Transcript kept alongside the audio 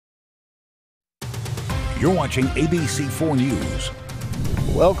You're watching ABC4 News.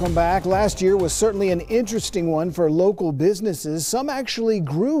 Welcome back. Last year was certainly an interesting one for local businesses. Some actually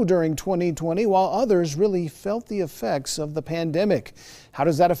grew during 2020 while others really felt the effects of the pandemic. How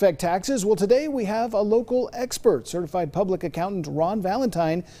does that affect taxes? Well, today we have a local expert, certified public accountant Ron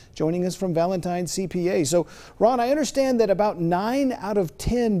Valentine, joining us from Valentine CPA. So, Ron, I understand that about 9 out of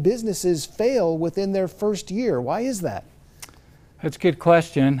 10 businesses fail within their first year. Why is that? That's a good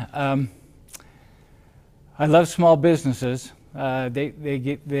question. I love small businesses.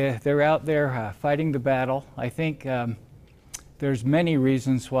 They're out there fighting the battle. I think there's many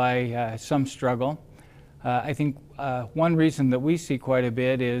reasons why some struggle. I think one reason that we see quite a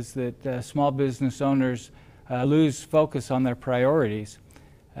bit is that small business owners lose focus on their priorities.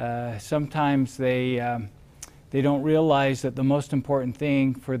 Sometimes they don't realize that the most important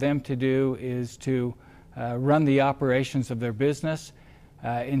thing for them to do is to run the operations of their business.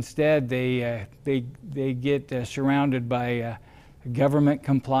 Instead, they get surrounded by government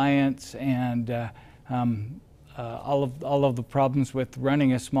compliance and all of the problems with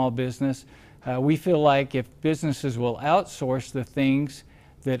running a small business. We feel like if businesses will outsource the things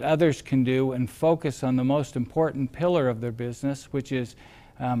that others can do and focus on the most important pillar of their business, which is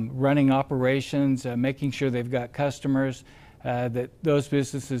running operations, making sure they've got customers, that those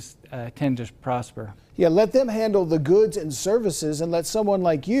businesses tend to prosper. Yeah, let them handle the goods and services and let someone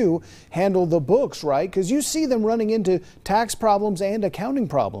like you handle the books, right? Because you see them running into tax problems and accounting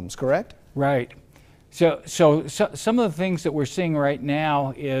problems, correct? Right. So some of the things that we're seeing right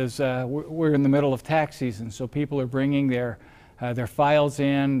now is we're in the middle of tax season, so people are bringing their files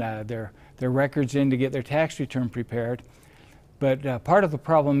in, their records in to get their tax return prepared. But part of the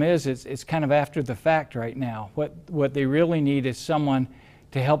problem is it's kind of after the fact right now. What they really need is someone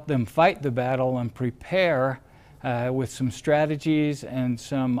to help them fight the battle and prepare with some strategies and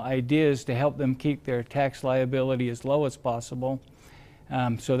some ideas to help them keep their tax liability as low as possible.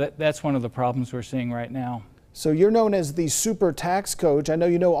 So that's one of the problems we're seeing right now. So you're known as the super tax coach. I know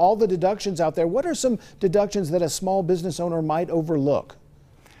you know all the deductions out there. What are some deductions that a small business owner might overlook?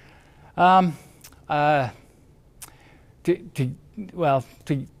 To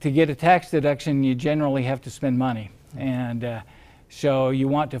get a tax deduction, you generally have to spend money, and so you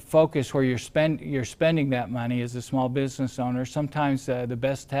want to focus where you're spending that money as a small business owner. Sometimes the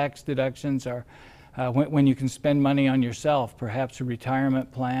best tax deductions are when you can spend money on yourself, perhaps a retirement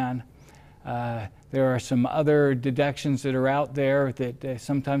plan. There are some other deductions that are out there that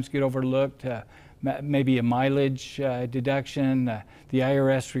sometimes get overlooked. Maybe a mileage deduction. The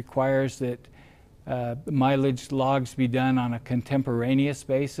IRS requires that mileage logs be done on a contemporaneous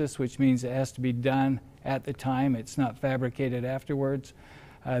basis, which means it has to be done at the time. It's not fabricated afterwards.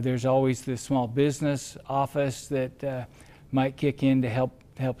 There's always the small business office that might kick in to help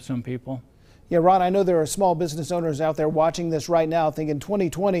some people. Yeah, Ron, I know there are small business owners out there watching this right now thinking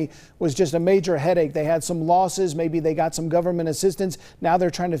 2020 was just a major headache. They had some losses, maybe they got some government assistance. Now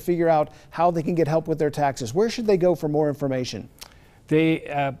they're trying to figure out how they can get help with their taxes. Where should they go for more information?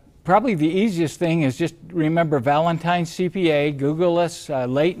 Probably the easiest thing is just remember Valentine CPA, Google us,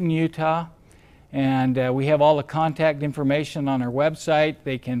 Layton, Utah, and we have all the contact information on our website.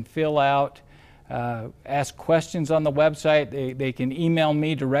 They can fill out, ask questions on the website. They can email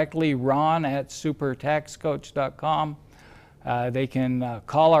me directly, ron@supertaxcoach.com. They can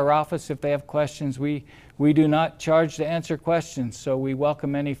call our office if they have questions. We do not charge to answer questions, so we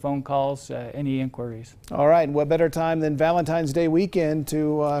welcome any phone calls, any inquiries. All right, and what better time than Valentine's Day weekend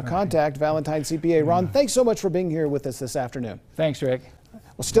to contact Valentine CPA. Ron, thanks so much for being here with us this afternoon. Thanks, Rick.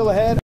 Well, still ahead.